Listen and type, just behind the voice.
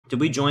Did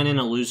we join in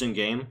a losing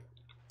game?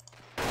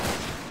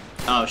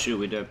 Oh shoot,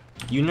 we did.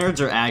 You nerds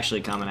are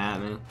actually coming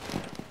at me.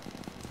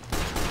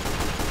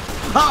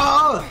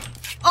 Oh!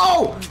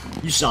 Oh!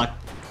 You suck.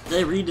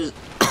 They read his.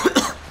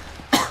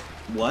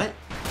 What?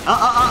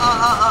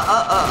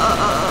 I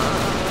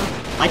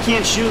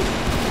can't shoot.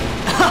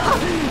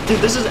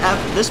 Dude,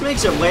 this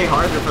makes it way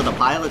harder for the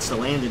pilots to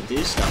land and do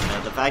stuff now.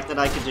 The fact that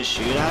I could just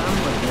shoot at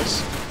them like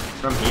this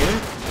from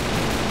here.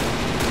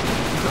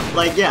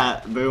 Like,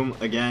 yeah, boom,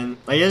 again.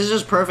 Like, this is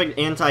just perfect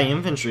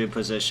anti-infantry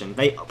position.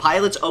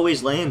 Pilots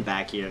always land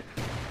back here.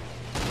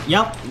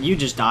 Yep, you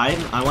just died.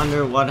 I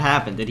wonder what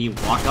happened. Did he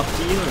walk up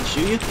to you and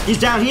shoot you? He's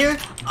down here?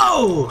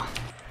 Oh!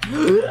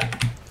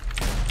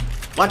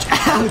 Watch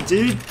out,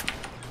 dude!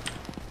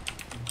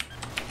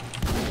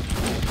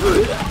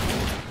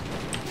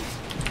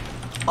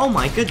 Oh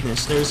my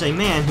goodness, there's a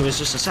man who has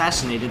just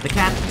assassinated the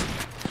captain.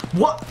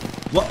 What?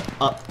 What?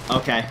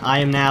 Okay, I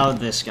am now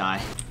this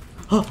guy.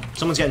 Oh,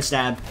 someone's getting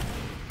stabbed.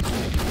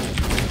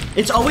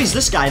 It's always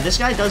this guy. This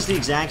guy does the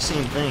exact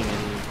same thing,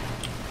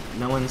 and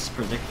no one's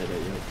predicted it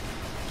yet.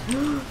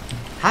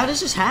 How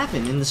does this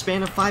happen in the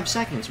span of 5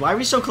 seconds? Why are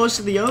we so close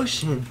to the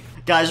ocean?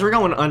 Guys, we're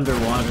going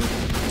underwater.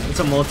 It's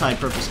a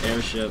multi-purpose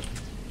airship.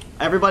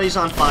 Everybody's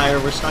on fire.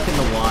 We're stuck in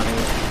the water.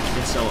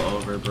 It's so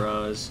over,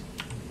 bros.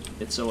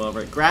 It's so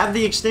over. Grab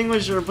the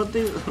extinguisher, put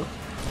the...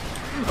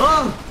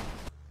 Oh!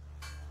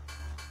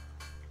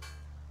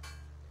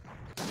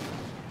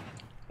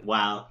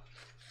 Wow.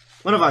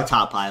 One of our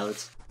top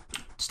pilots.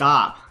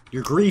 Stop.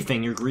 You're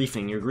griefing, you're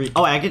griefing, you're griefing.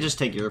 Oh, I could just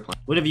take your plane.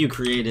 What have you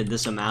created,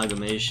 this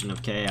amalgamation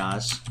of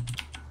chaos?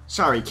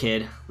 Sorry,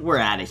 kid. We're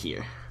out of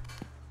here.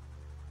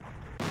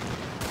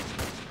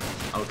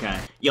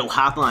 Okay. Yo,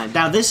 hop on.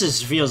 Now,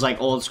 this feels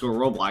like old school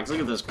Roblox. Look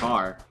at this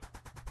car.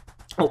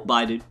 Oh,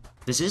 bye, dude.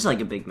 This is like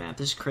a big map.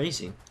 This is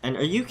crazy. And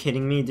are you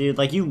kidding me, dude?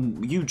 Like,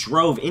 you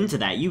drove into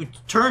that. You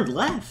turned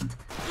left.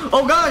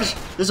 Oh, gosh!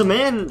 There's a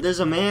man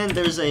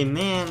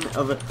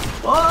of a...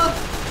 Oh!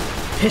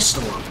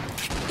 Pistol him.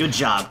 Good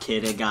job,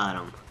 kid. I got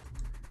him.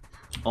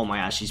 Oh my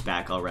gosh, he's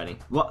back already.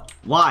 What?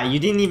 Why? You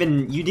didn't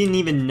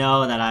even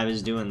know that I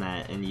was doing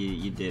that, and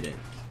you did it.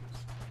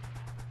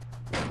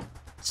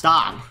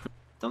 Stop.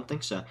 Don't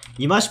think so.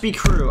 You must be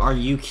crew. Are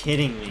you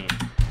kidding me?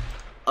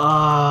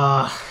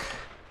 Why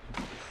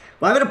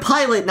would a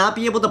pilot not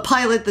be able to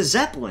pilot the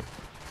Zeppelin?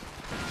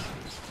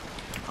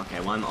 Okay,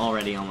 well, I'm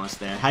already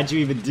almost there. How'd you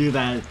even do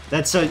that?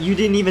 That's so... You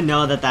didn't even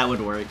know that would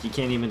work. You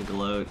can't even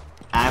gloat.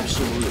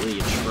 Absolutely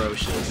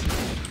atrocious.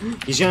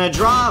 He's gonna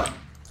drop!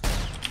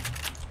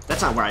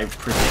 That's not where I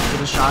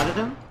predicted a shot at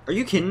him. Are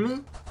you kidding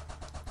me?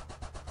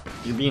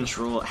 You're being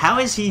trolled. How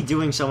is he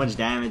doing so much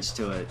damage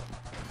to it?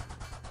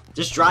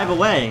 Just drive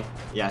away.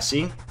 Yeah,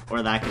 see?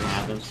 Or that can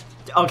happen.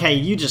 Okay,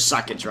 you just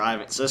suck at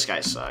driving. So this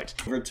guy sucks.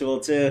 Tool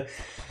 2.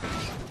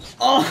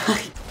 Oh!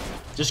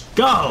 Just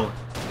go!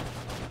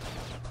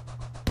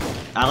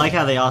 I like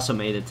how they also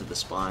made it to the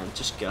spawn.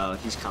 Just go.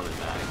 He's coming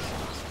back.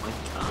 Oh my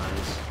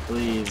gosh.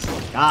 Please.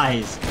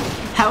 Guys.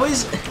 How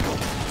is...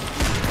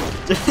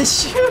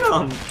 Just shoot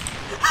him!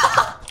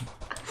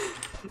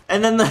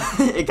 And then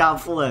it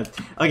got flipped.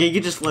 Okay, you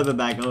can just flip it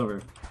back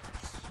over.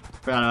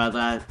 Forgot about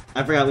that.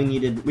 I forgot we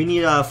need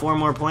 4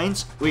 more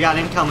points. We got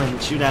incoming.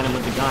 Shoot at him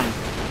with the gun.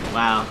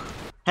 Wow.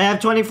 Hey, I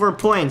have 24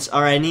 points.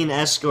 Alright, I need an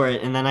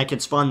escort, and then I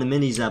could spawn the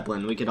mini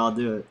Zeppelin. We could all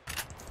do it.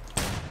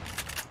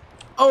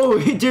 Oh,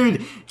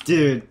 dude,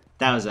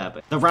 that was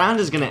epic. The round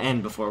is gonna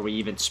end before we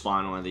even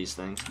spawn one of these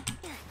things.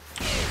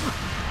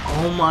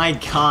 Oh my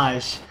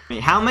gosh.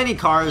 How many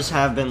cars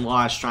have been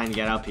lost trying to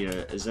get up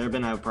here? Has there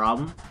been a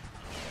problem?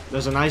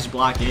 There's a nice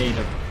blockade.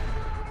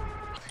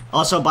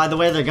 Also, by the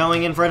way, they're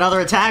going in for another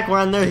attack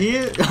when they're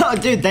here. Oh,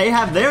 dude, they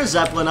have their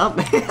Zeppelin up.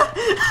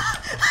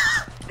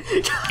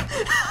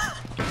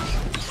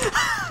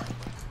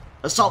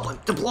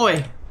 Assault,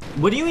 deploy.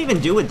 What do you even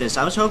do with this?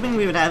 I was hoping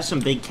we would have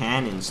some big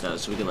cannons, though,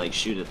 so we could, like,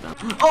 shoot at them.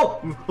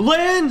 Oh,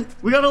 land!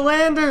 We got a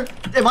lander!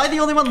 Am I the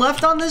only one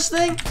left on this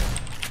thing?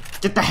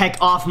 Get the heck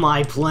off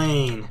my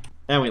plane.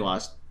 And we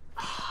lost.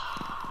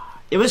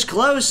 It was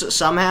close,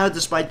 somehow,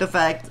 despite the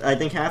fact I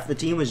think half the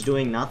team was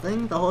doing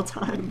nothing the whole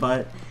time,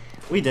 but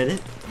we did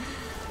it.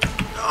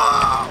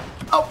 Oh!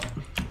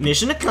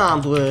 Mission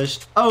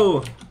accomplished.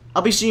 Oh!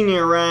 I'll be seeing you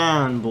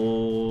around,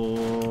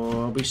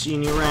 boy. I'll be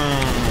seeing you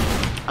around.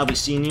 I'll be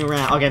seeing you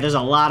around. Okay, there's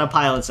a lot of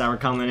pilots that were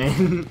coming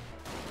in.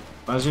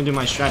 I was gonna do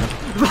my strategy.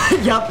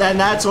 Yup, and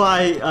that's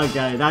why.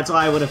 Okay, that's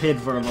why I would have hid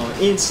for a moment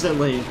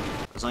instantly.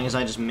 As long as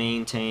I just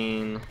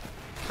maintain.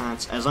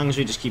 As long as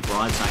we just keep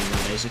broadsiding them,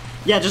 basically.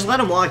 Yeah, just let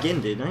them walk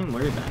in, dude. Don't even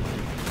worry about it.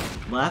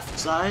 Left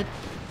side.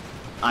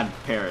 I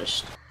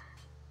perished.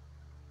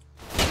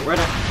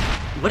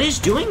 What is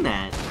doing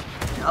that?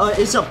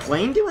 Is a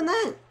plane doing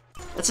that?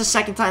 That's the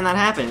second time that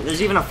happened.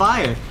 There's even a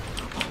fire.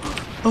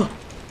 Oh.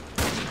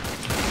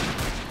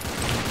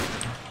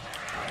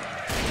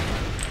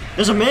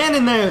 There's a man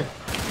in there!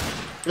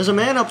 There's a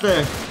man up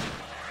there!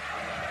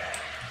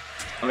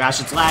 Oh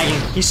gosh, it's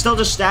lagging. He's still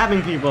just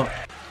stabbing people.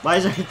 Why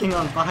is everything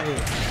on fire?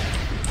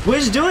 What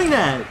is doing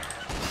that?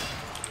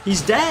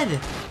 He's dead!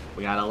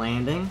 We got a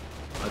landing.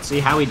 Let's see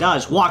how he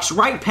does. Walks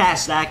right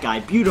past that guy.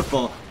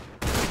 Beautiful.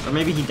 Or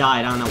maybe he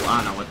died. I don't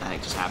know what the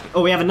heck just happened.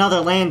 Oh, we have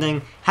another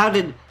landing. How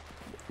did...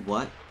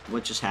 What?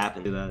 What just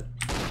happened to that?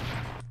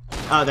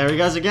 Oh, there he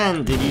goes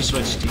again. Did you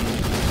switch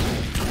teams?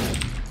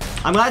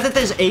 I'm glad that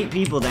there's 8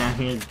 people down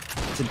here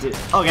to do...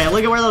 Okay,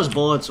 look at where those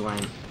bullets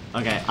went.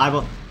 Okay, I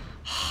will...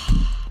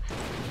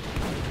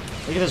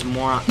 Look at this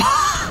moron.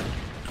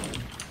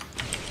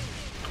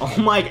 Oh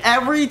my...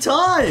 Every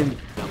time!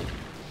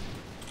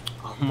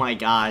 Oh my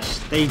gosh.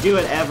 They do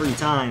it every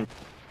time.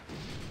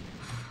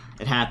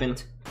 It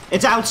happened.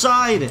 It's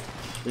outside!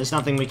 There's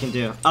nothing we can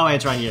do. Oh, wait,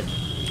 it's right here.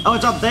 Oh,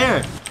 it's up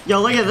there!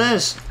 Yo, look at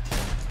this!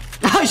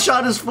 I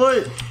shot his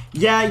foot!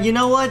 Yeah, you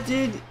know what,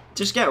 dude?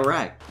 Just get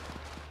wrecked.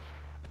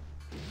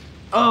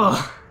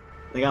 Oh!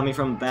 They got me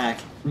from the back.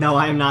 No,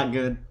 I am not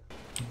good.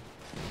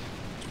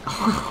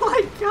 Oh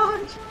my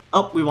gosh!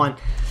 Oh, we won.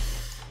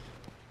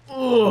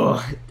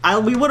 Oh,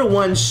 we would have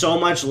won so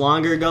much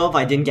longer ago if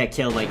I didn't get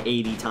killed like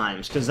 80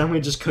 times, because then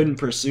we just couldn't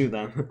pursue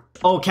them.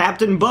 Oh,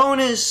 Captain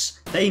Bonus!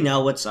 They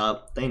know what's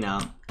up. They know.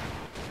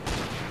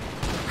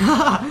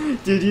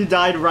 Dude, you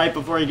died right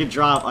before you could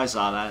drop. I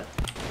saw that.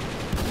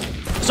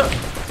 So,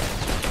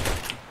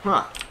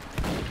 huh.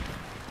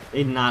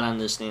 They did not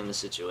understand the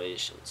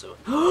situation, so...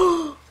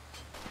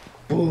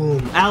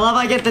 Boom. I love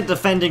I get the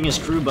defending his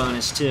crew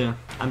bonus, too.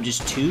 I'm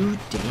just too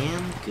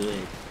damn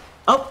good.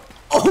 Oh!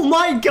 Oh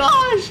my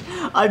gosh!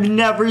 I've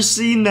never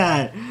seen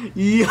that!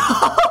 Yo!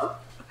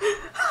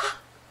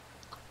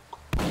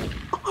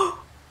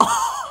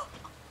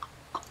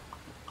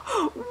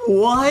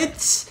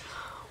 What?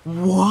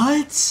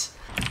 What?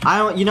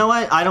 You know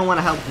what? I don't want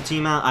to help the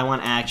team out. I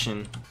want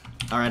action.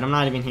 Alright, I'm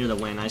not even here to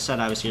win. I said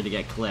I was here to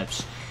get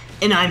clips.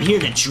 And I'm here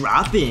to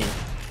drop in.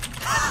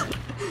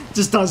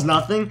 Just does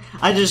nothing.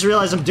 I just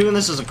realized I'm doing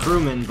this as a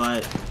crewman,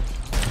 but...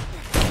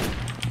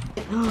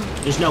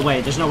 There's no way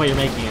you're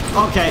making it.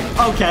 Okay,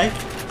 okay,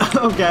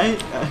 okay.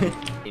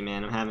 Hey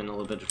man, I'm having a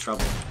little bit of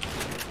trouble.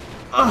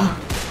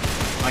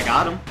 I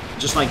got him.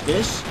 Just like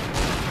this.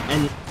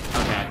 And,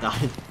 okay, I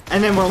died.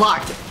 And then we're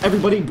locked.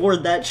 Everybody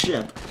board that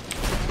ship.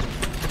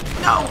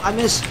 No, I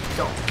missed.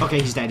 Go. Okay,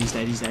 he's dead, he's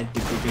dead, he's dead.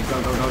 Go,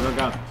 go, go, go, go,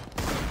 go.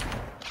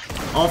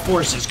 All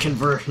forces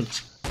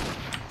converge.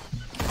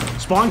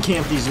 Spawn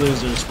camp these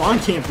losers. Spawn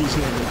camp these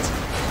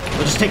nerds.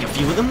 We'll just take a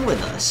few of them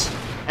with us.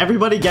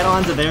 Everybody get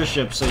onto their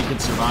ship so you can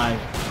survive.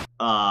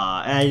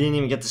 I didn't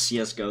even get to see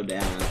us go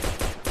down.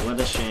 What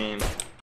a shame.